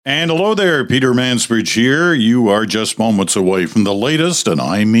And hello there, Peter Mansbridge here. You are just moments away from the latest, and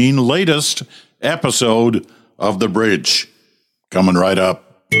I mean latest, episode of The Bridge. Coming right up.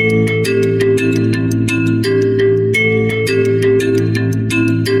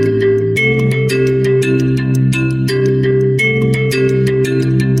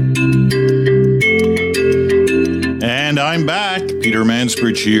 And I'm back, Peter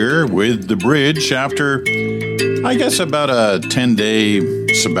Mansbridge here with The Bridge after, I guess, about a 10-day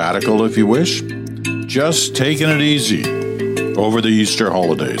sabbatical, if you wish. Just taking it easy over the Easter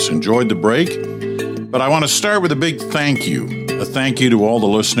holidays. Enjoyed the break, but I want to start with a big thank you. A thank you to all the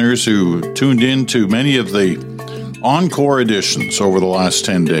listeners who tuned in to many of the encore editions over the last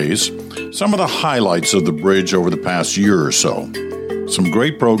 10 days. Some of the highlights of The Bridge over the past year or so. Some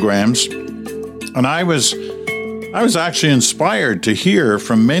great programs. And I was actually inspired to hear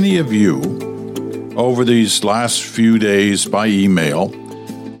from many of you over these last few days by email.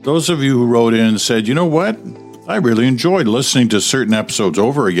 Those of you who wrote in and said, you know what? I really enjoyed listening to certain episodes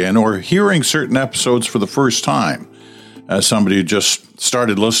over again or hearing certain episodes for the first time. As somebody who just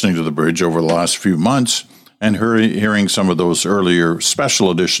started listening to The Bridge over the last few months and hearing some of those earlier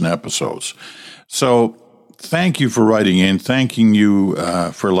special edition episodes. So thank you for writing in, thanking you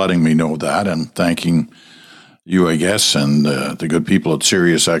for letting me know that, and thanking you, I guess, and the good people at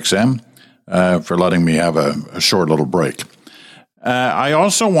Sirius XM for letting me have a short little break. I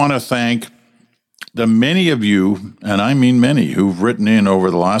also want to thank the many of you, and I mean many, who've written in over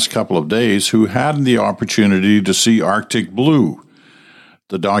the last couple of days who had the opportunity to see Arctic Blue,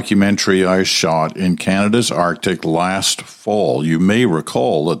 the documentary I shot in Canada's Arctic last fall. You may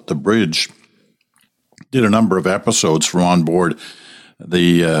recall that The Bridge did a number of episodes from on board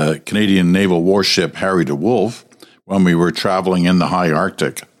the Canadian naval warship Harry de Wolf when we were traveling in the high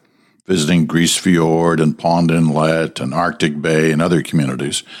Arctic, visiting Grise Fjord and Pond Inlet and Arctic Bay and other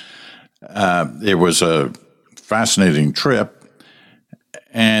communities. It was a fascinating trip,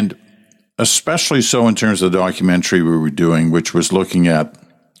 and especially so in terms of the documentary we were doing, which was looking at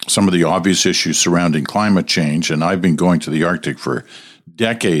some of the obvious issues surrounding climate change. And I've been going to the Arctic for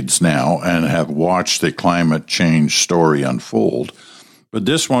decades now and have watched the climate change story unfold. But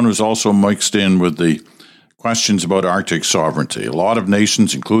this one was also mixed in with the questions about Arctic sovereignty. A lot of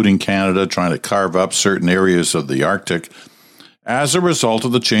nations, including Canada, trying to carve up certain areas of the Arctic as a result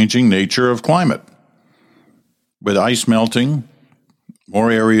of the changing nature of climate. With ice melting,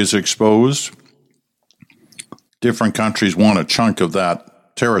 more areas exposed, different countries want a chunk of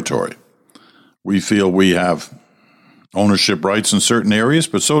that territory. We feel we have ownership rights in certain areas,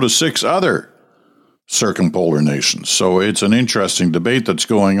 but so do 6 other circumpolar nations. So it's an interesting debate that's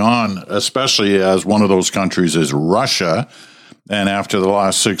going on, especially as one of those countries is Russia. And after the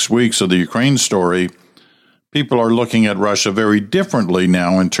last 6 weeks of the Ukraine story, people are looking at Russia very differently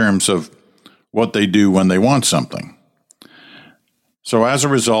now in terms of what they do when they want something. So as a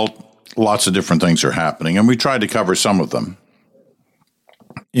result, lots of different things are happening, and we tried to cover some of them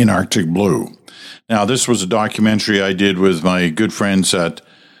in Arctic Blue. Now, this was a documentary I did with my good friends at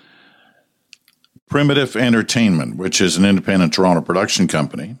Primitive Entertainment, which is an independent Toronto production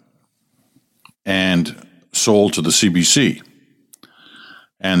company, and sold to the CBC.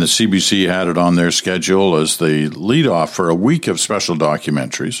 And the CBC had it on their schedule as the lead-off for a week of special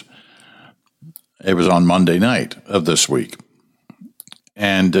documentaries. It was on Monday night of this week.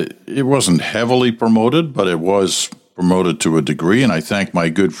 And it wasn't heavily promoted, but it was promoted to a degree. And I thank my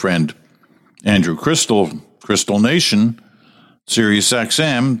good friend Andrew Crystal Nation, Sirius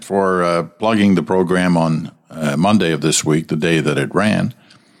XM, for plugging the program on Monday of this week, the day that it ran.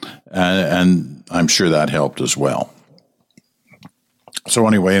 And I'm sure that helped as well. So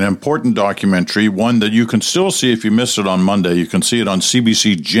anyway, an important documentary, one that you can still see if you missed it on Monday. You can see it on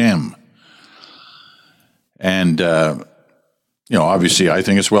CBC Gem. And, obviously I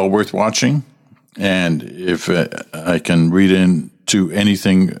think it's well worth watching. And if I can read into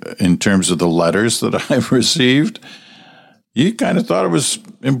anything in terms of the letters that I've received, you kind of thought it was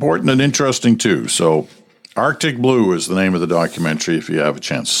important and interesting too. So Arctic Blue is the name of the documentary if you have a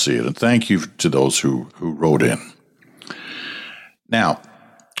chance to see it. And thank you to those who wrote in. Now,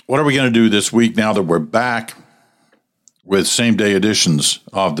 what are we going to do this week now that we're back with same-day editions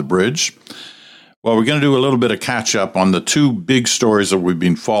of The Bridge? Well, we're going to do a little bit of catch-up on the 2 big stories that we've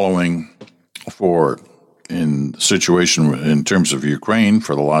been following in the situation in terms of Ukraine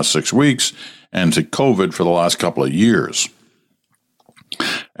for the last 6 weeks and to COVID for the last couple of years.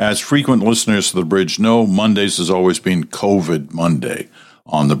 As frequent listeners to The Bridge know, Mondays has always been COVID Monday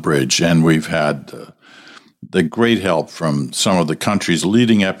on The Bridge, and we've had the great help from some of the country's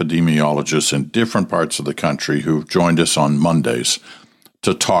leading epidemiologists in different parts of the country who've joined us on Mondays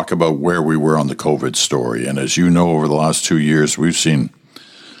to talk about where we were on the COVID story. And as you know, over the last 2 years, we've seen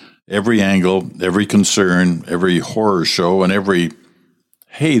every angle, every concern, every horror show, and every,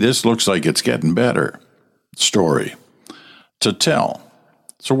 hey, this looks like it's getting better story to tell.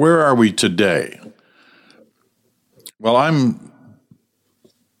 So where are we today? Well, I'm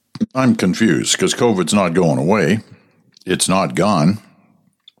confused because COVID's not going away. It's not gone.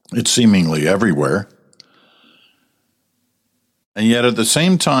 It's seemingly everywhere. And yet at the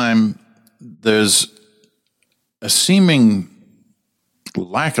same time, there's a seeming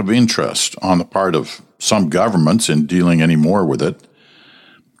lack of interest on the part of some governments in dealing any more with it,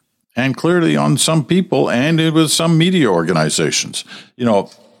 and clearly on some people and with some media organizations. You know,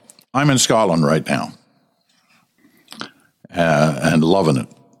 I'm in Scotland right now and loving it.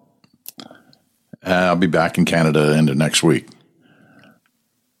 I'll be back in Canada end of next week.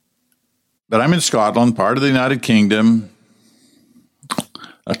 But I'm in Scotland, part of the United Kingdom,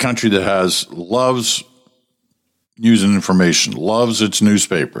 a country that loves news and information, loves its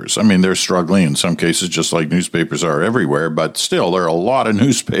newspapers. I mean, they're struggling in some cases, just like newspapers are everywhere, but still, there are a lot of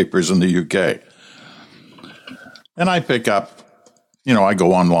newspapers in the UK. And I pick up, I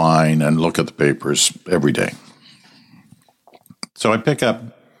go online and look at the papers every day. So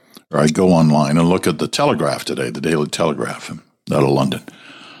I go online and look at the Telegraph today, the Daily Telegraph out of London.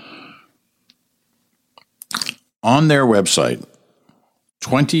 On their website,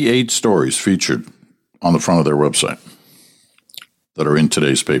 28 stories featured on the front of their website that are in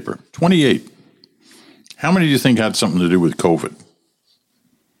today's paper. 28. How many do you think had something to do with COVID?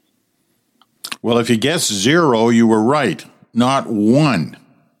 Well, if you guessed 0, you were right. Not one.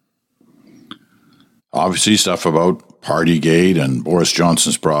 Obviously, stuff about Partygate and Boris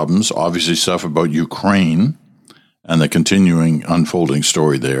Johnson's problems. Obviously, stuff about Ukraine and the continuing unfolding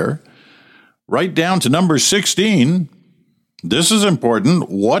story there. Right down to number 16. This is important.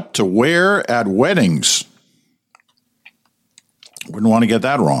 What to wear at weddings. Wouldn't want to get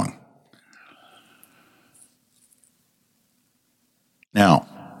that wrong. Now,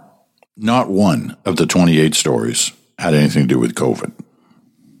 not one of the 28 stories had anything to do with COVID.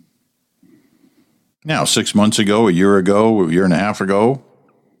 Now, 6 months ago, a year and a half ago,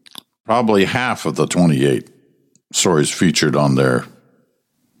 probably half of the 28 stories featured on their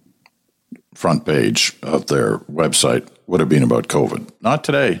front page of their website would have been about COVID. Not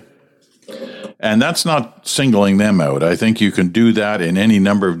today. And that's not singling them out. I think you can do that in any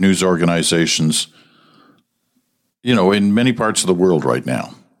number of news organizations, in many parts of the world right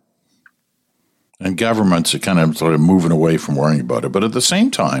now. And governments are kind of sort of moving away from worrying about it. But at the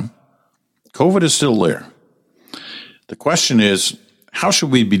same time, COVID is still there. The question is, how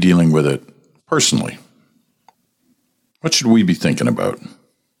should we be dealing with it personally? What should we be thinking about?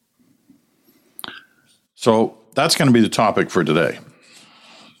 So that's going to be the topic for today.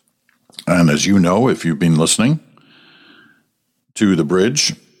 And as you know, if you've been listening to The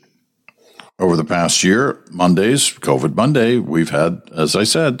Bridge over the past year, Mondays, COVID Monday, we've had, as I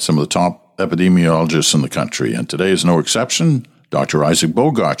said, some of the top epidemiologists in the country. And today is no exception. Dr. Isaac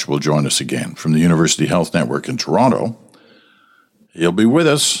Bogoch will join us again from the University Health Network in Toronto. He'll be with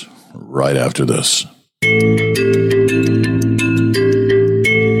us right after this.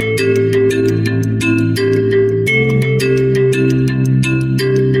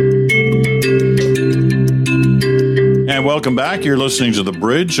 And welcome back. You're listening to The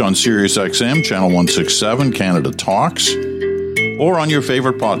Bridge on Sirius XM, Channel 167, Canada Talks, or on your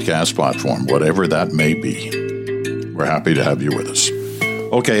favorite podcast platform, whatever that may be. We're happy to have you with us.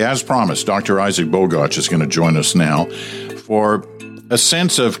 Okay, as promised, Dr. Isaac Bogoch is going to join us now for a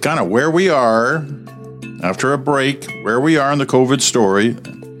sense of kind of where we are after a break, where we are in the COVID story,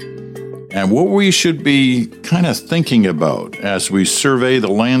 and what we should be kind of thinking about as we survey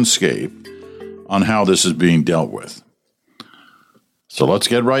the landscape on how this is being dealt with. So let's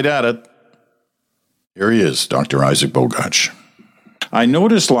get right at it. Here he is, Dr. Isaac Bogoch. I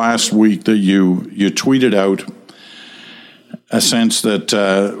noticed last week that you tweeted out a sense that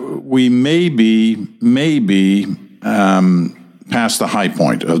we may be past the high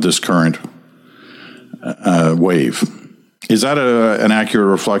point of this current wave. Is that an accurate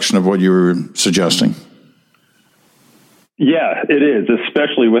reflection of what you were suggesting? Yeah, it is,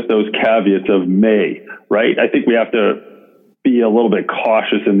 especially with those caveats of May, right? I think we have to be a little bit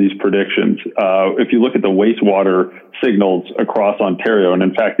cautious in these predictions. If you look at the wastewater signals across Ontario, and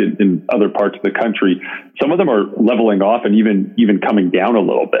in fact in other parts of the country, some of them are leveling off and even coming down a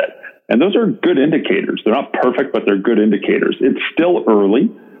little bit. And those are good indicators. They're not perfect, but they're good indicators. It's still early,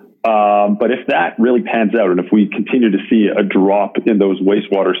 but if that really pans out, and if we continue to see a drop in those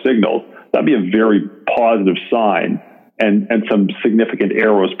wastewater signals, that'd be a very positive sign. and some significant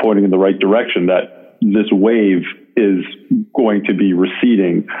arrows pointing in the right direction that this wave is going to be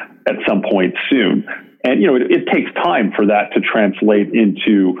receding at some point soon. And, it takes time for that to translate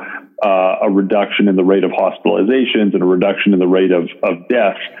into a reduction in the rate of hospitalizations and a reduction in the rate of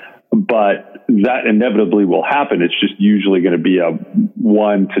deaths. But that inevitably will happen. It's just usually going to be a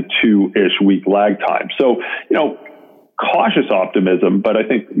 1 to 2-ish week lag time. So, cautious optimism, but I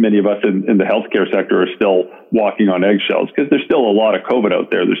think many of us in the healthcare sector are still walking on eggshells because there's still a lot of COVID out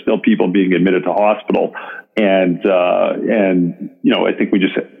there. There's still people being admitted to hospital. And I think we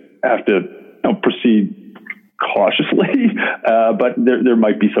just have to proceed cautiously, but there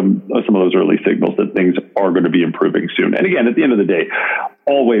might be some of those early signals that things are going to be improving soon. And again, at the end of the day,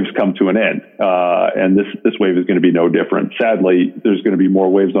 all waves come to an end, and this wave is going to be no different. Sadly, there's going to be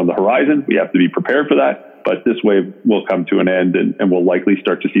more waves on the horizon. We have to be prepared for that, but this wave will come to an end, and we'll likely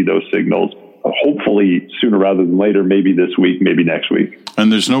start to see those signals hopefully sooner rather than later, maybe this week, maybe next week.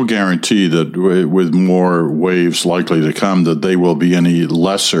 And there's no guarantee that with more waves likely to come that they will be any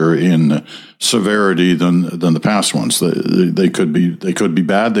lesser in severity than the past ones. They could be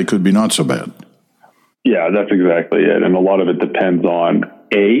bad, they could be not so bad. Yeah, that's exactly it. And a lot of it depends on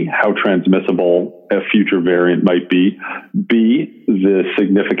A, how transmissible a future variant might be, B, the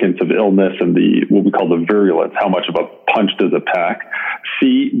significance of illness and what we call the virulence, how much of a punch does it pack,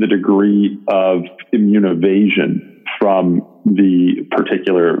 C, the degree of immune evasion from the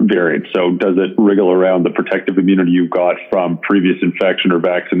particular variant. So does it wriggle around the protective immunity you got from previous infection or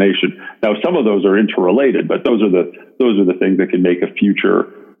vaccination? Now, some of those are interrelated, but those are the things that can make a future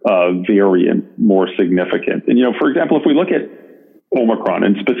variant more significant. And, for example, if we look at Omicron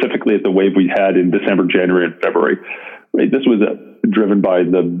and specifically at the wave we had in December, January, and February, right, this was driven by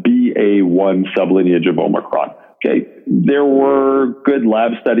the BA1 sublineage of Omicron. Okay, there were good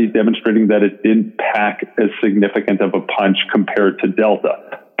lab studies demonstrating that it didn't pack as significant of a punch compared to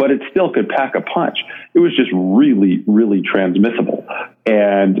Delta, but it still could pack a punch. It was just really, really transmissible.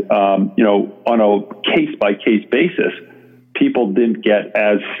 And, on a case-by-case basis, people didn't get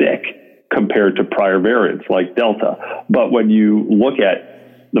as sick compared to prior variants like Delta. But when you look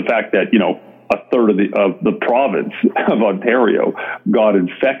at the fact that, a third of the province of Ontario got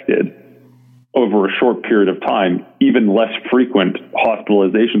infected over a short period of time, even less frequent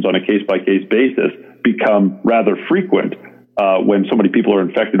hospitalizations on a case-by-case basis become rather frequent when so many people are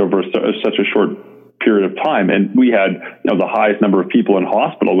infected over such a short period of time. And we had the highest number of people in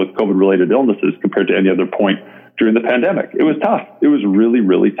hospital with COVID-related illnesses compared to any other point during the pandemic. It was tough. It was really,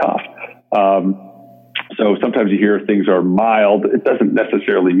 really tough. So sometimes you hear things are mild. It doesn't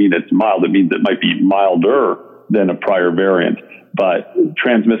necessarily mean it's mild. It means it might be milder than a prior variant. But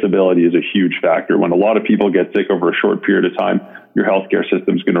transmissibility is a huge factor. When a lot of people get sick over a short period of time, your healthcare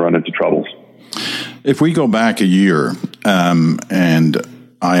system is going to run into troubles. If we go back a year, and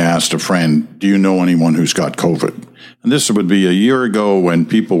I asked a friend, do you know anyone who's got COVID? And this would be a year ago when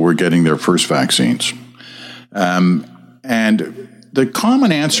people were getting their first vaccines. And the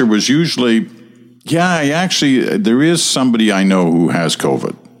common answer was usually, there is somebody I know who has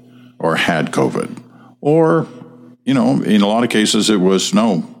COVID or had COVID. Or, in a lot of cases it was,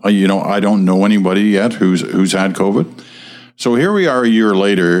 no, I don't know anybody yet who's had COVID. So here we are a year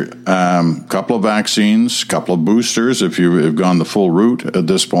later, couple of vaccines, couple of boosters, if you've gone the full route at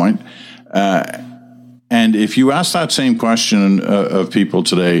this point. And if you ask that same question of people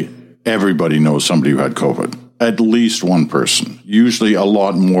today, everybody knows somebody who had COVID. At least one person, usually a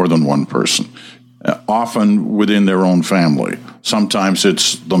lot more than one person, often within their own family. Sometimes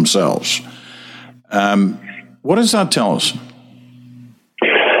it's themselves. What does that tell us?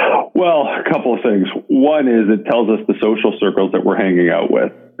 Well, a couple of things. One is it tells us the social circles that we're hanging out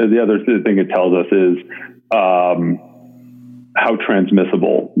with. And the other thing it tells us is how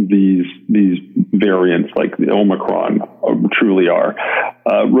transmissible these variants like the Omicron truly are.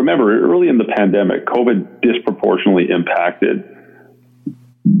 Remember, early in the pandemic, COVID disproportionately impacted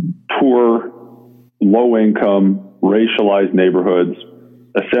poor, low-income, racialized neighborhoods,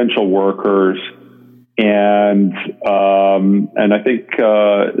 essential workers, and I think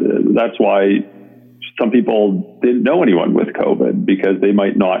that's why some people didn't know anyone with COVID, because they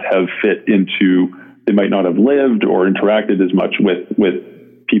might not have they might not have lived or interacted as much with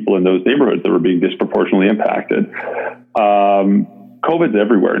people in those neighborhoods that were being disproportionately impacted. COVID's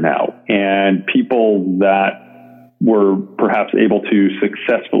everywhere now, and people that were perhaps able to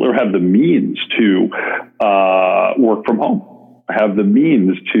successfully or have the means to work from home, have the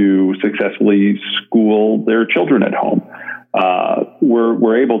means to successfully school their children at home,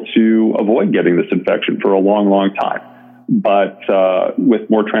 were able to avoid getting this infection for a long, long time. but with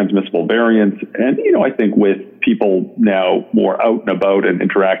more transmissible variants, and I think with people now more out and about and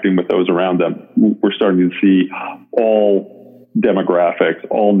interacting with those around them, we're starting to see all demographics,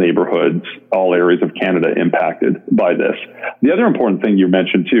 all neighborhoods, all areas of Canada impacted by this. The other important thing you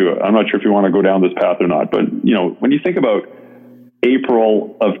mentioned too, I'm not sure if you want to go down this path or not, but when you think about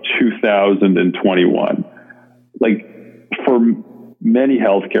April of 2021, like for many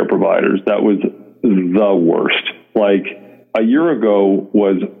healthcare providers, that was the worst. Like a year ago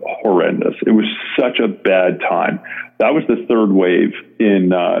was horrendous. It was such a bad time. That was the third wave in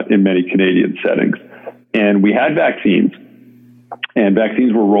many Canadian settings. And we had vaccines, and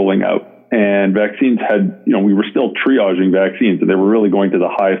vaccines were rolling out. And vaccines had, we were still triaging vaccines, and they were really going to the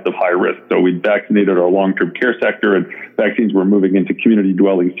highest of high risk. So we vaccinated our long-term care sector, and vaccines were moving into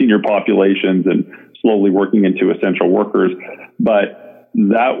community-dwelling senior populations and slowly working into essential workers. But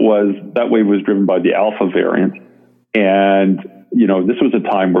that wave was driven by the Alpha variant. And, this was a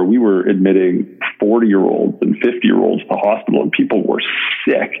time where we were admitting 40-year-olds and 50-year-olds to the hospital, and people were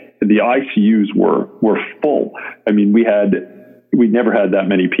sick. The ICUs were full. I mean, we never had that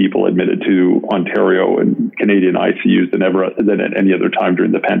many people admitted to Ontario and Canadian ICUs than at any other time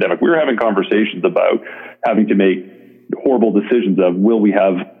during the pandemic. We were having conversations about having to make horrible decisions of, will we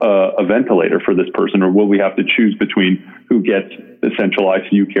have a ventilator for this person, or will we have to choose between who gets essential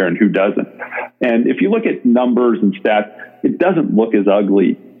ICU care and who doesn't? And if you look at numbers and stats, it doesn't look as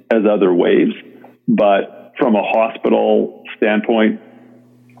ugly as other waves, but from a hospital standpoint,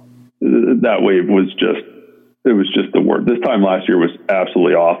 that wave was just the word. This time last year was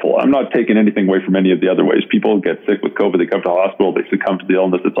absolutely awful. I'm not taking anything away from any of the other waves. People get sick with COVID, they come to the hospital, they succumb to the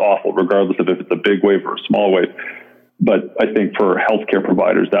illness. It's awful, regardless of if it's a big wave or a small wave. But I think for healthcare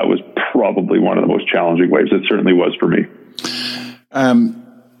providers, that was probably one of the most challenging waves. It certainly was for me.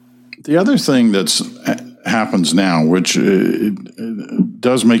 The other thing that's happens now, which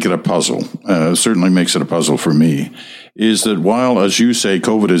does make it a puzzle, certainly makes it a puzzle for me, is that while, as you say,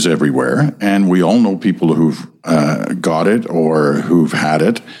 COVID is everywhere, and we all know people who've got it or who've had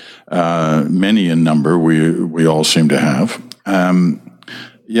it, many in number, we all seem to have,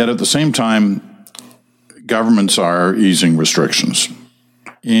 yet at the same time, governments are easing restrictions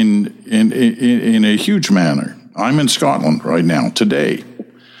in a huge manner. I'm in Scotland right now, today,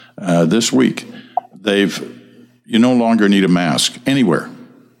 this week. You no longer need a mask anywhere,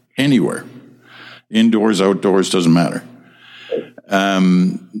 indoors, outdoors, doesn't matter.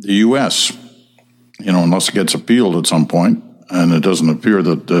 The U.S., unless it gets appealed at some point, and it doesn't appear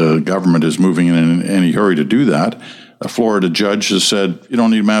that the government is moving in any hurry to do that, a Florida judge has said you don't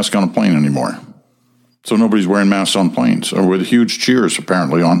need a mask on a plane anymore. So nobody's wearing masks on planes, or with huge cheers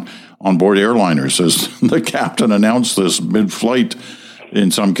apparently on board airliners as the captain announced this mid-flight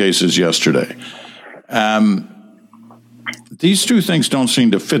in some cases yesterday. These two things don't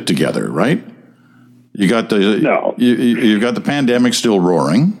seem to fit together, right? You got you've got the pandemic still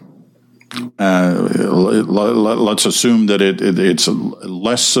roaring. Let's assume that it's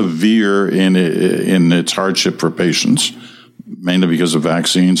less severe in its hardship for patients, mainly because of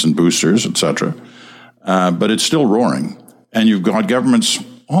vaccines and boosters, etc. But it's still roaring, and you've got governments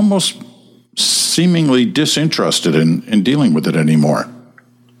almost seemingly disinterested in dealing with it anymore.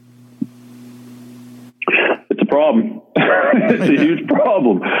 It's a problem. It's a huge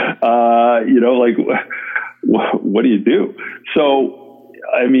problem. What do you do? So,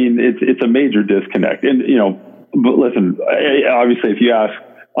 I mean, it's a major disconnect. And, but listen, obviously, if you ask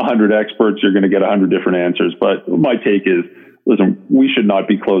 100 experts, you're going to get 100 different answers. But my take is, listen, we should not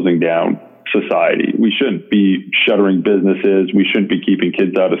be closing down society. We shouldn't be shuttering businesses. We shouldn't be keeping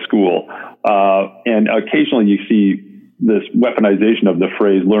kids out of school. And occasionally you see this weaponization of the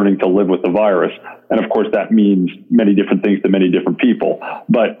phrase learning to live with the virus. And of course, that means many different things to many different people.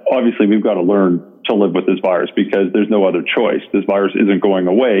 But obviously, we've got to learn to live with this virus because there's no other choice. This virus isn't going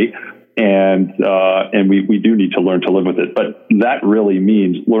away. And we do need to learn to live with it. But that really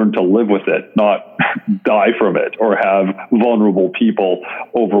means learn to live with it, not die from it or have vulnerable people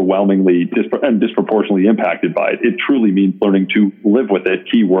overwhelmingly and disproportionately impacted by it. It truly means learning to live with it,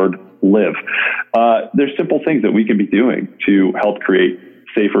 keyword live. There's simple things that we can be doing to help create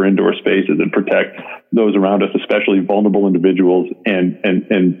safer indoor spaces and protect those around us, especially vulnerable individuals and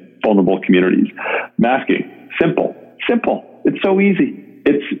vulnerable communities. Masking, simple. It's so easy.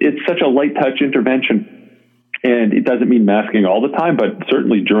 It's such a light touch intervention, and it doesn't mean masking all the time, but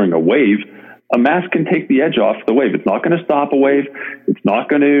certainly during a wave, a mask can take the edge off the wave. It's not going to stop a wave. It's not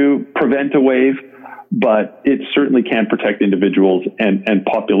going to prevent a wave, but it certainly can protect individuals and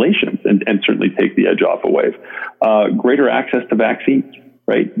populations and certainly take the edge off a wave. Greater access to vaccines,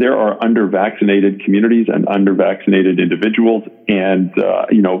 right? There are under-vaccinated communities and under-vaccinated individuals, and,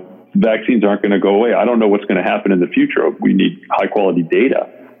 vaccines aren't going to go away. I don't know what's going to happen in the future. We need high-quality data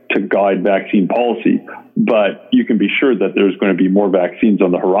to guide vaccine policy, but you can be sure that there's going to be more vaccines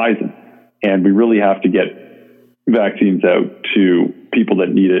on the horizon, and we really have to get vaccines out to people that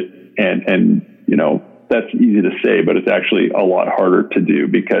need it. And that's easy to say, but it's actually a lot harder to do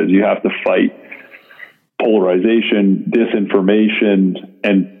because you have to fight polarization, disinformation,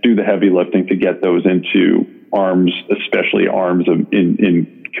 and do the heavy lifting to get those into arms, especially arms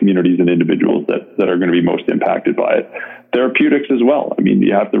in communities and individuals that are going to be most impacted by it. Therapeutics as well. I mean,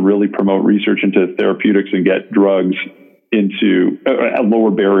 you have to really promote research into therapeutics and get drugs into lower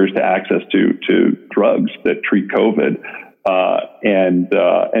barriers to access to drugs that treat COVID, and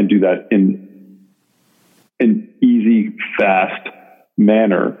do that in an easy, fast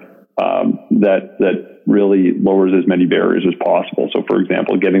manner that really lowers as many barriers as possible. So, for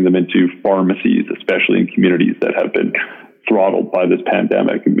example, getting them into pharmacies, especially in communities that have been throttled by this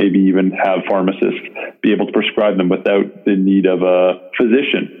pandemic, and maybe even have pharmacists be able to prescribe them without the need of a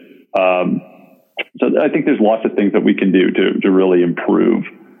physician. So I think there's lots of things that we can do to really improve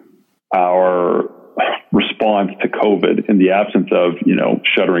our response to COVID in the absence of,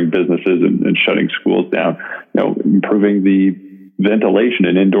 shuttering businesses and shutting schools down, improving the ventilation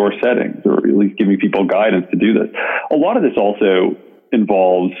in indoor settings, or at least giving people guidance to do this. A lot of this also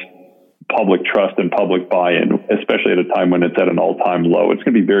involves public trust and public buy-in, especially at a time when it's at an all-time low. It's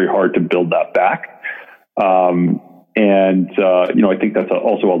going to be very hard to build that back. I think that's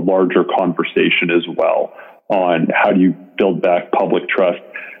also a larger conversation as well on how do you build back public trust,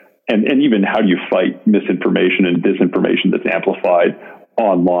 and even how do you fight misinformation and disinformation that's amplified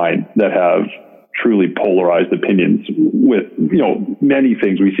online, that have truly polarized opinions with, many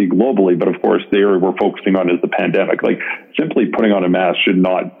things we see globally. But of course, the area we're focusing on is the pandemic. Like, simply putting on a mask should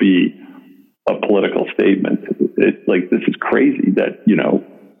not be a political statement. This is crazy that,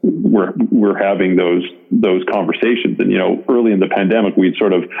 we're having those conversations. And, early in the pandemic, we'd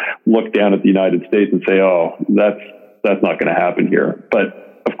sort of look down at the United States and say, oh, that's not going to happen here.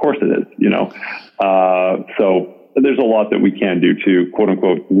 But of course it is, so there's a lot that we can do to, quote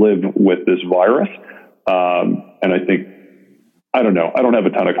unquote, live with this virus. And I think, I don't know, I don't have a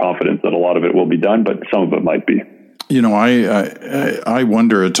ton of confidence that a lot of it will be done, but some of it might be. I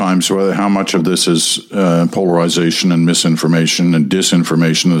wonder at times whether how much of this is polarization and misinformation and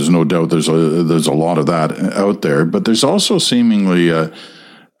disinformation. There's no doubt there's a lot of that out there, but there's also seemingly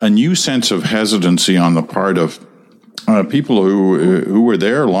a new sense of hesitancy on the part of people who were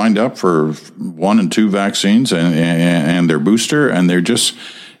there lined up for 1 and 2 vaccines and their booster, and they're just,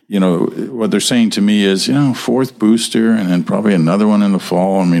 what they're saying to me is, 4th booster and then probably another one in the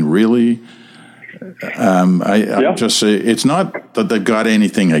fall. I mean, really? I just say it's not that they've got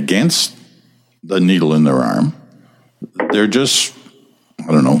anything against the needle in their arm. They're just,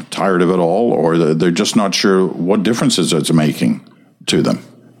 I don't know, tired of it all, or they're just not sure what differences it's making to them.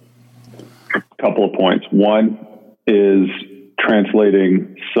 A couple of points. One is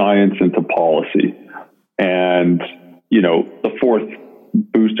translating science into policy. And, the 4th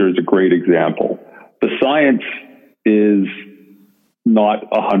booster is a great example. The science is not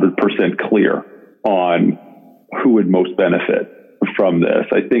 100% clear on who would most benefit from this.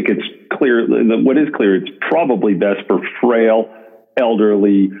 I think it's clear, what is clear, it's probably best for frail,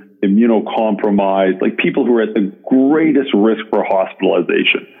 elderly, immunocompromised, like people who are at the greatest risk for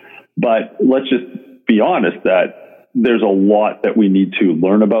hospitalization. But let's just be honest that there's a lot that we need to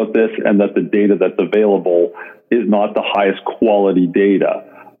learn about this, and that the data that's available is not the highest quality data,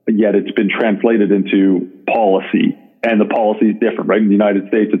 yet it's been translated into policy. And the policy is different, right? In the United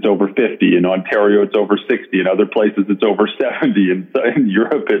States, it's over 50. In Ontario, it's over 60. In other places, it's over 70. In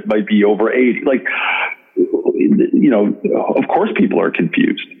Europe, it might be over 80. Of course people are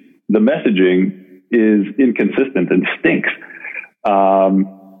confused. The messaging is inconsistent and stinks.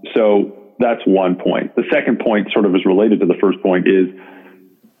 So that's one point. The second point sort of is related to the first point is,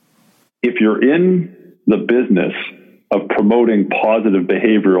 if you're in the business of promoting positive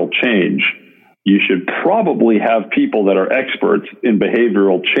behavioral change, you should probably have people that are experts in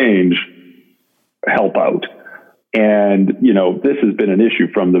behavioral change help out. And, this has been an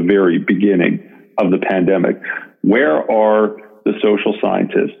issue from the very beginning of the pandemic. Where are the social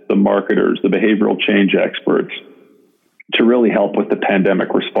scientists, the marketers, the behavioral change experts to really help with the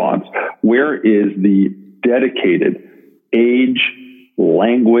pandemic response? Where is the dedicated age,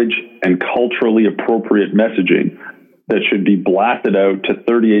 language, and culturally appropriate messaging that should be blasted out to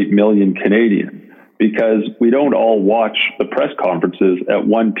 38 million Canadians? Because we don't all watch the press conferences at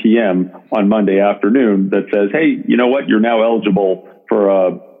 1 p.m. on Monday afternoon that says, hey, you know what? You're now eligible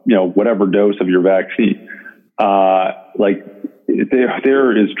for whatever dose of your vaccine.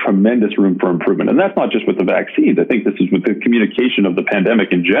 There is tremendous room for improvement. And that's not just with the vaccines. I think this is with the communication of the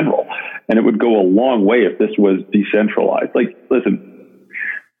pandemic in general. And it would go a long way if this was decentralized. Like, listen,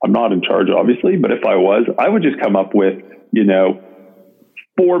 I'm not in charge, obviously, but if I was, I would just come up with,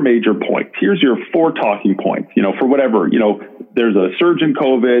 4 major points. Here's your 4 talking points, for whatever, there's a surge in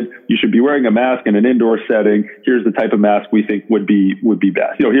COVID. You should be wearing a mask in an indoor setting. Here's the type of mask we think would be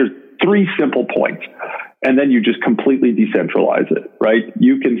best. Here's 3 simple points. And then you just completely decentralize it, right?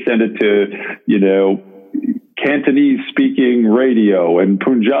 You can send it to, Cantonese speaking radio and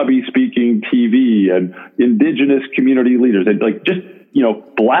Punjabi speaking TV and indigenous community leaders. And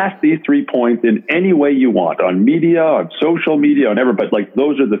blast these 3 points in any way you want, on media, on social media, on everything. But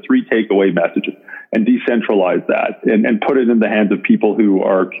those are the 3 takeaway messages, and decentralize that and put it in the hands of people who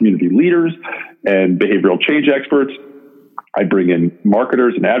are community leaders and behavioral change experts. I bring in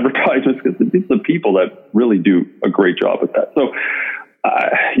marketers and advertisers because these are the people that really do a great job at that. So,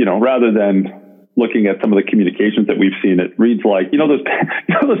 rather than looking at some of the communications that we've seen, it reads like, those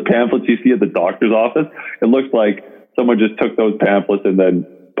pamphlets you see at the doctor's office. It looks like someone just took those pamphlets and then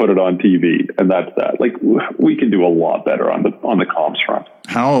put it on TV, and that's that. We can do a lot better on the comms front.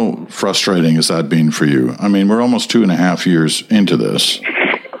 How frustrating has that been for you? I mean, we're almost 2.5 years into this.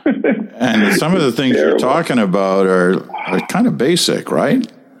 And some of the things you're talking about are kind of basic, right?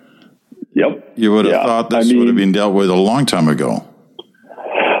 Yep. You would have thought this would have been dealt with a long time ago.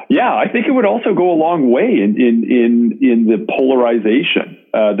 Yeah, I think it would also go a long way in the polarization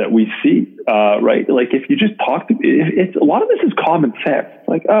that we see, right? If you just talk to, it's a lot of this is common sense.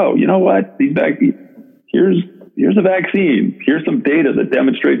 Oh, you know what? These vaccines, here's a vaccine. Here's some data that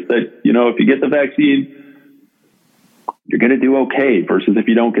demonstrates that, if you get the vaccine, you're going to do okay versus if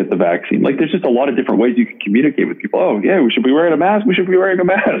you don't get the vaccine. There's just a lot of different ways you can communicate with people. Oh, yeah, we should be wearing a mask. We should be wearing a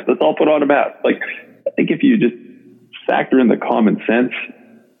mask. Let's all put on a mask. I think if you just factor in the common sense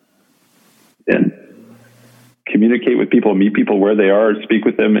and communicate with people, meet people where they are, speak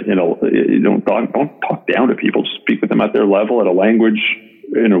with them, don't talk down to people. Just speak with them at their level, at a language,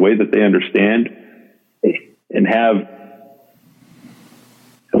 in a way that they understand, and have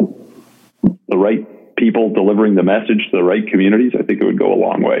the right people delivering the message to the right communities. I think it would go a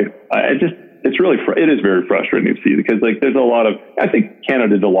long way. It is very frustrating to see because there's a lot of, I think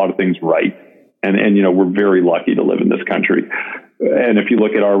Canada did a lot of things right. And we're very lucky to live in this country. And if you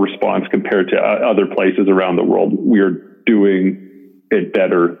look at our response compared to other places around the world, we are doing it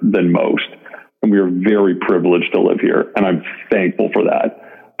better than most. And we are very privileged to live here. And I'm thankful for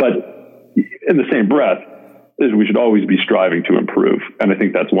that. But in the same breath, we should always be striving to improve. And I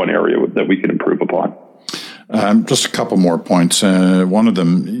think that's one area that we can improve upon. Just a couple more points. One of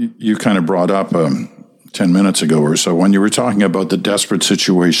them you kind of brought up 10 minutes ago or so when you were talking about the desperate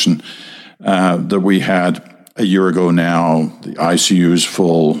situation that we had a year ago now, the ICUs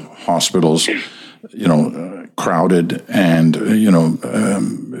full, hospitals, crowded, and,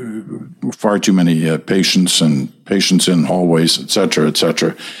 far too many patients in hallways, et cetera, et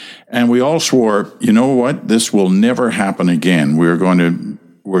cetera. And we all swore, you know what, this will never happen again. We're going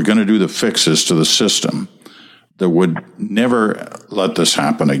to do the fixes to the system that would never let this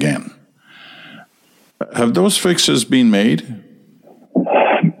happen again. Have those fixes been made?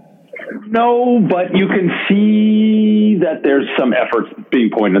 No, but you can see that there's some efforts being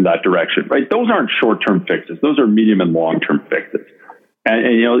pointed in that direction, right? Those aren't short-term fixes. Those are medium and long-term fixes.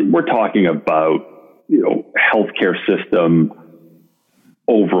 And we're talking about, healthcare system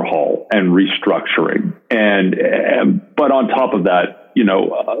overhaul and restructuring. But on top of that,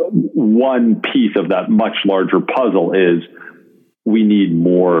 one piece of that much larger puzzle is we need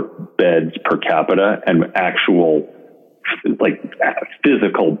more beds per capita and actual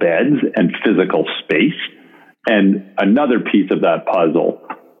physical beds and physical space. And another piece of that puzzle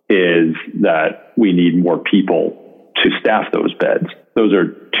is that we need more people to staff those beds. Those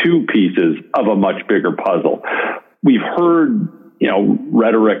are 2 pieces of a much bigger puzzle. We've heard,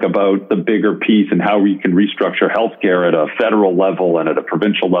 rhetoric about the bigger piece and how we can restructure healthcare at a federal level and at a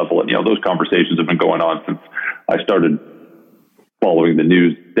provincial level. And, those conversations have been going on since I started following the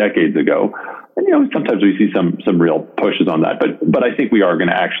news decades ago. And, sometimes we see some real pushes on that, but I think we are going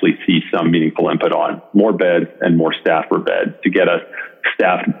to actually see some meaningful input on more beds and more staff per bed to get us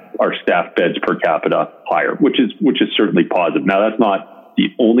our staff beds per capita higher, which is certainly positive. Now, that's not the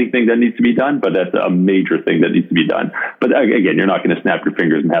only thing that needs to be done, but that's a major thing that needs to be done. But again, you're not going to snap your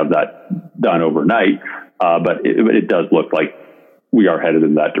fingers and have that done overnight. But it does look like we are headed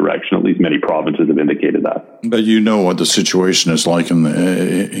in that direction. At least many provinces have indicated that. But you know what the situation is like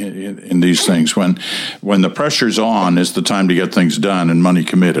in these things. When the pressure's on is the time to get things done and money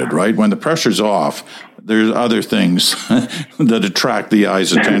committed, right? When the pressure's off, there's other things that attract the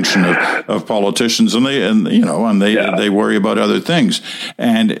eye's attention of politicians, and they worry about other things.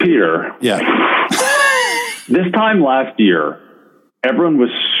 And Peter, this time last year, everyone was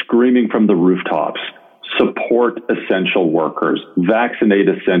screaming from the rooftops, support essential workers, vaccinate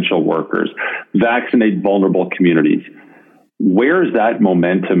essential workers, vaccinate vulnerable communities. Where's that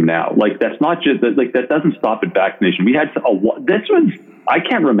momentum now? Like, that's not just that doesn't stop at vaccination. We had I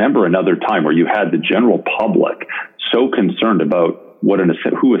can't remember another time where you had the general public so concerned about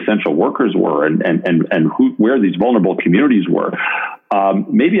who essential workers were and where these vulnerable communities were.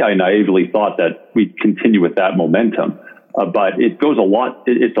 Maybe I naively thought that we'd continue with that momentum. But it goes a lot.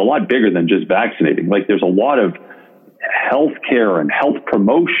 It's a lot bigger than just vaccinating. Like, there's a lot of health care and health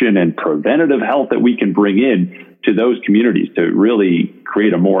promotion and preventative health that we can bring in to those communities to really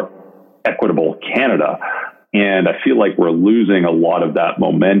create a more equitable Canada. And I feel like we're losing a lot of that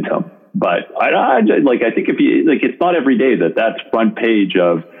momentum. But I think it's not every day that's front page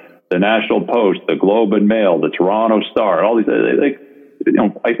of the National Post, the Globe and Mail, the Toronto Star, all these.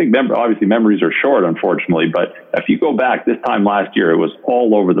 I think obviously memories are short, unfortunately, but if you go back this time last year, it was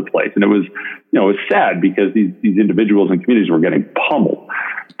all over the place. And it was sad because these individuals and communities were getting pummeled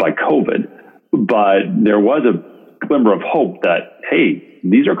by COVID. But there was a glimmer of hope that, hey,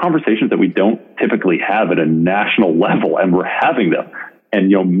 these are conversations that we don't typically have at a national level, and we're having them.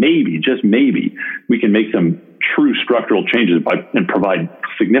 And, maybe, just maybe, we can make some true structural changes and provide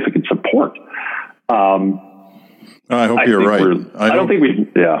significant support. I hope you're right. I don't think we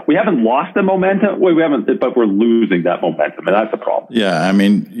haven't lost the momentum. We haven't, but we're losing that momentum, and that's the problem. Yeah, I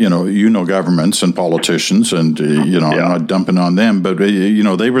mean, governments and politicians, and I'm not dumping on them, but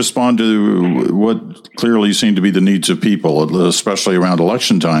they respond to what clearly seem to be the needs of people, especially around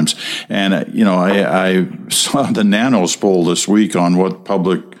election times. And I saw the Nanos poll this week on what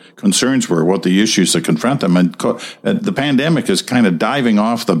public concerns were, what the issues that confront them, and the pandemic is kind of diving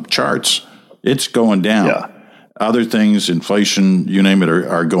off the charts. It's going down. Yeah. Other things, inflation, you name it,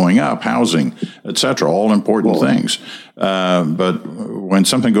 are going up, housing, et cetera, all important things. But when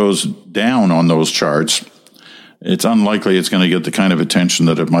something goes down on those charts, it's unlikely it's going to get the kind of attention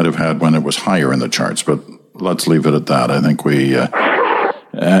that it might have had when it was higher in the charts. But let's leave it at that. I think we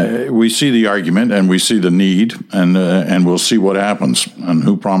see the argument and we see the need, and we'll see what happens and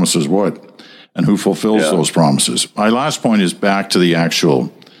who promises what and who fulfills those promises. My last point is back to the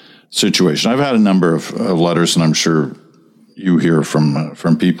actual situation. I've had a number of letters, and I'm sure you hear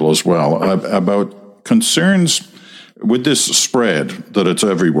from people as well, about concerns with this spread, that it's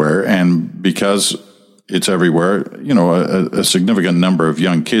everywhere, and because it's everywhere, a significant number of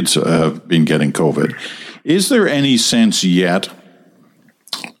young kids have been getting COVID. Is there any sense yet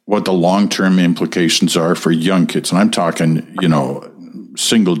what the long-term implications are for young kids? And I'm talking,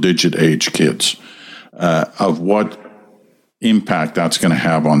 single-digit age kids, of what impact that's going to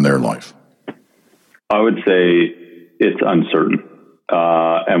have on their life? I would say it's uncertain,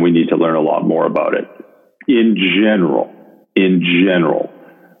 and we need to learn a lot more about it. In general,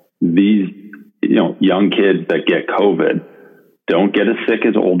 these young kids that get COVID don't get as sick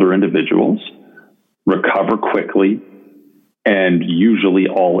as older individuals, recover quickly, and usually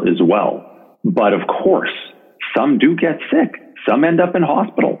all is well. But of course, some do get sick. Some end up in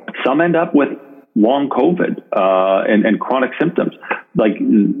hospital. Some end up with long COVID and chronic symptoms.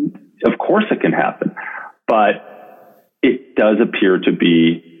 Of course it can happen, but it does appear to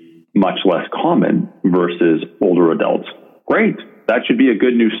be much less common versus older adults. Great. That should be a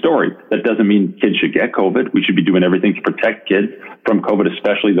good news story. That doesn't mean kids should get COVID. We should be doing everything to protect kids from COVID,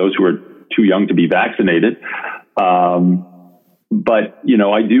 especially those who are too young to be vaccinated. But,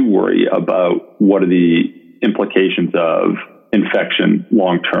 I do worry about what are the implications of infection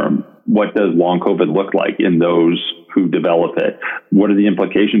long-term. What does long COVID look like in those who develop it? What are the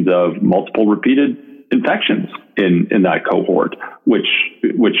implications of multiple repeated infections in that cohort, which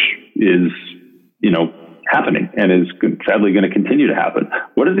is, happening and is sadly going to continue to happen?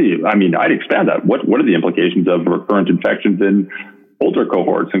 I'd expand that. What are the implications of recurrent infections in older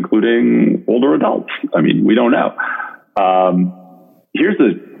cohorts, including older adults? We don't know.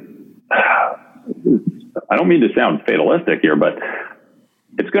 I don't mean to sound fatalistic here, but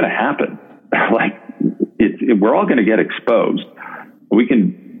it's going to happen. We're all going to get exposed. We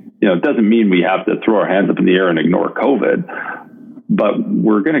can, it doesn't mean we have to throw our hands up in the air and ignore COVID, but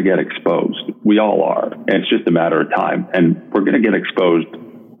we're going to get exposed. We all are. And it's just a matter of time. And we're going to get exposed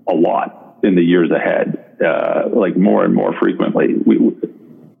a lot in the years ahead. like more and more frequently.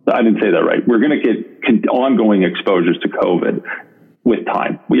 I didn't say that right. We're going to get ongoing exposures to COVID with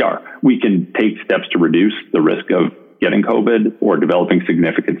time. We can take steps to reduce the risk of getting COVID or developing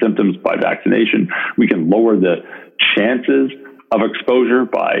significant symptoms by vaccination. We can lower the chances of exposure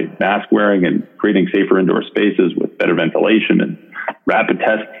by mask wearing and creating safer indoor spaces with better ventilation and rapid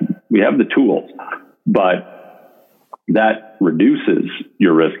tests. We have the tools, but that reduces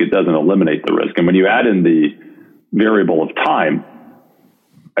your risk. It doesn't eliminate the risk. And when you add in the variable of time,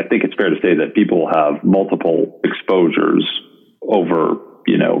 I think it's fair to say that people have multiple exposures over,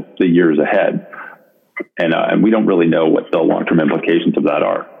 the years ahead. And we don't really know what the long-term implications of that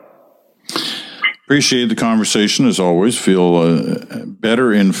are. Appreciate the conversation as always. Feel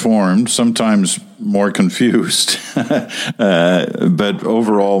better informed, sometimes more confused, but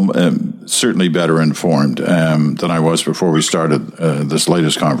overall certainly better informed than I was before we started this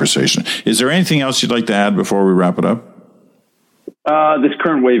latest conversation. Is there anything else you'd like to add before we wrap it up? This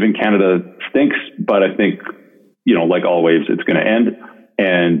current wave in Canada stinks, but I think, like all waves, it's going to end.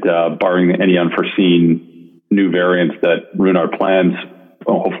 And barring any unforeseen new variants that ruin our plans,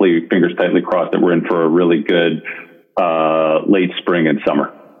 hopefully, fingers tightly crossed, that we're in for a really good late spring and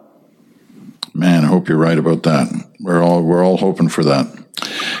summer. Man, I hope you're right about that. We're all hoping for that.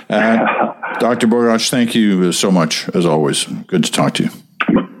 Dr. Bogoch, thank you so much, as always. Good to talk to you.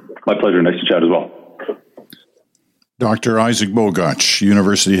 My pleasure. Nice to chat as well. Dr. Isaac Bogoch,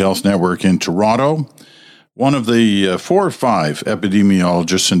 University Health Network in Toronto, one of the 4 or 5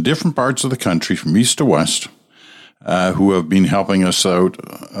 epidemiologists in different parts of the country from east to west who have been helping us out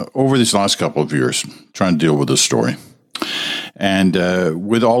over these last couple of years, trying to deal with this story. And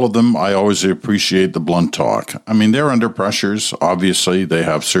with all of them, I always appreciate the blunt talk. I mean, they're under pressures. Obviously, they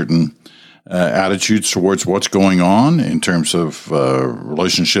have certain attitudes towards what's going on in terms of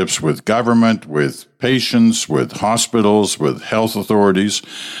relationships with government, with patients, with hospitals, with health authorities.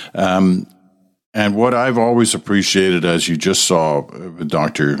 And what I've always appreciated, as you just saw with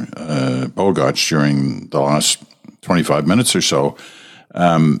Dr. Bogoch during the last 25 minutes or so,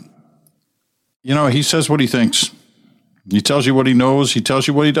 he says what he thinks. He tells you what he knows. He tells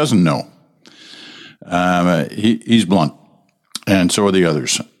you what he doesn't know. He's blunt, and so are the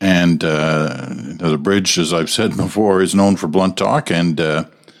others. And the Bridge, as I've said before, is known for blunt talk, and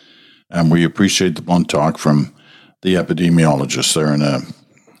we appreciate the blunt talk from the epidemiologists.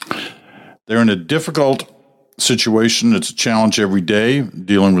 They're in a difficult situation. It's a challenge every day,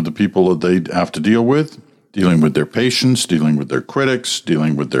 dealing with the people that they have to deal with, dealing with their patients, dealing with their critics,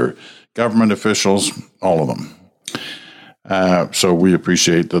 dealing with their government officials, all of them. So we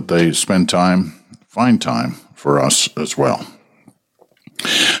appreciate that they find time for us as well.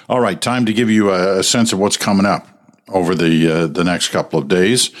 All right, time to give you a sense of what's coming up over the next couple of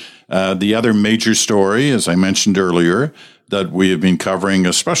days. The other major story, as I mentioned earlier, that we have been covering,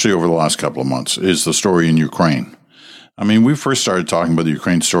 especially over the last couple of months, is the story in Ukraine. I mean, we first started talking about the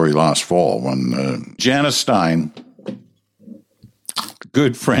Ukraine story last fall when Janice Stein,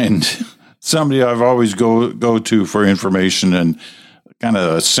 good friend, somebody I've always go to for information and kind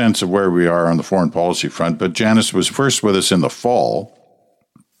of a sense of where we are on the foreign policy front. But Janice was first with us in the fall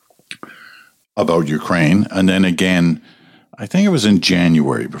about Ukraine, and then again, I think it was in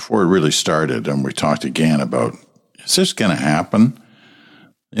January before it really started, and we talked again about, is this going to happen?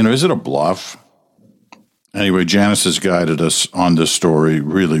 Is it a bluff? Anyway, Janice has guided us on this story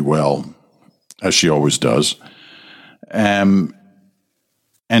really well, as she always does. And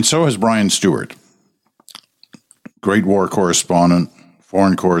so has Brian Stewart, great war correspondent,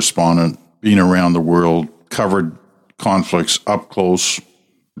 foreign correspondent, been around the world, covered conflicts up close,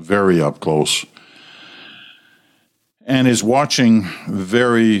 very up close, and is watching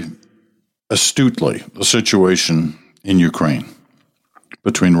very astutely the situation in Ukraine,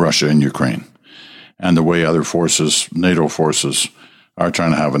 between Russia and Ukraine, and the way other forces, NATO forces, are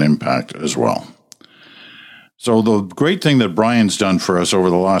trying to have an impact as well. So the great thing that Brian's done for us over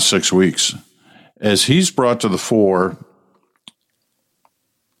the last 6 weeks is he's brought to the fore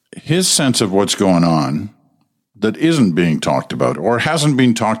his sense of what's going on that isn't being talked about or hasn't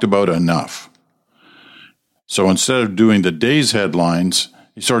been talked about enough. So instead of doing the day's headlines,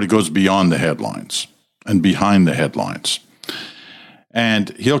 he sort of goes beyond the headlines and behind the headlines. And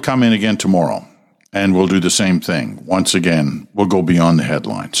he'll come in again tomorrow, and we'll do the same thing. Once again, we'll go beyond the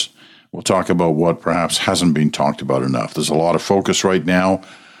headlines. We'll talk about what perhaps hasn't been talked about enough. There's a lot of focus right now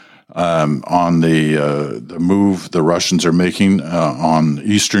on the move the Russians are making on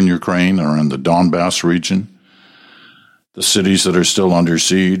eastern Ukraine or in the Donbass region, the cities that are still under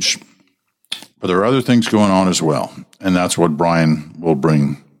siege. But there are other things going on as well, and that's what Brian will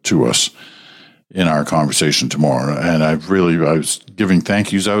bring to us. in our conversation tomorrow. And I was giving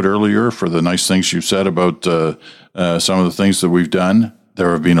thank yous out earlier for the nice things you said about some of the things that we've done.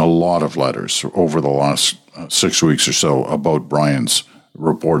 There have been a lot of letters over the last 6 weeks or so about Brian's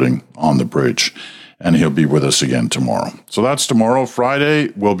reporting on the bridge, and he'll be with us again tomorrow. So that's tomorrow. Friday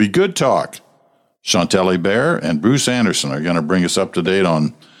will be Good Talk. Chantal Hébert and Bruce Anderson are going to bring us up to date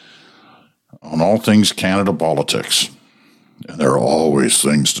on all things Canada politics. And there are always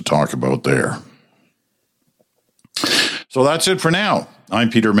things to talk about there. So that's it for now. I'm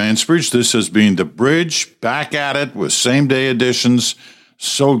Peter Mansbridge. This has been The Bridge, back at it with same-day editions.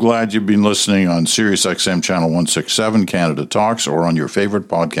 So glad you've been listening on SiriusXM Channel 167, Canada Talks, or on your favorite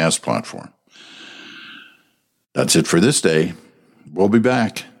podcast platform. That's it for this day. We'll be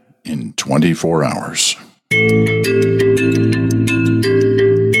back in 24 hours.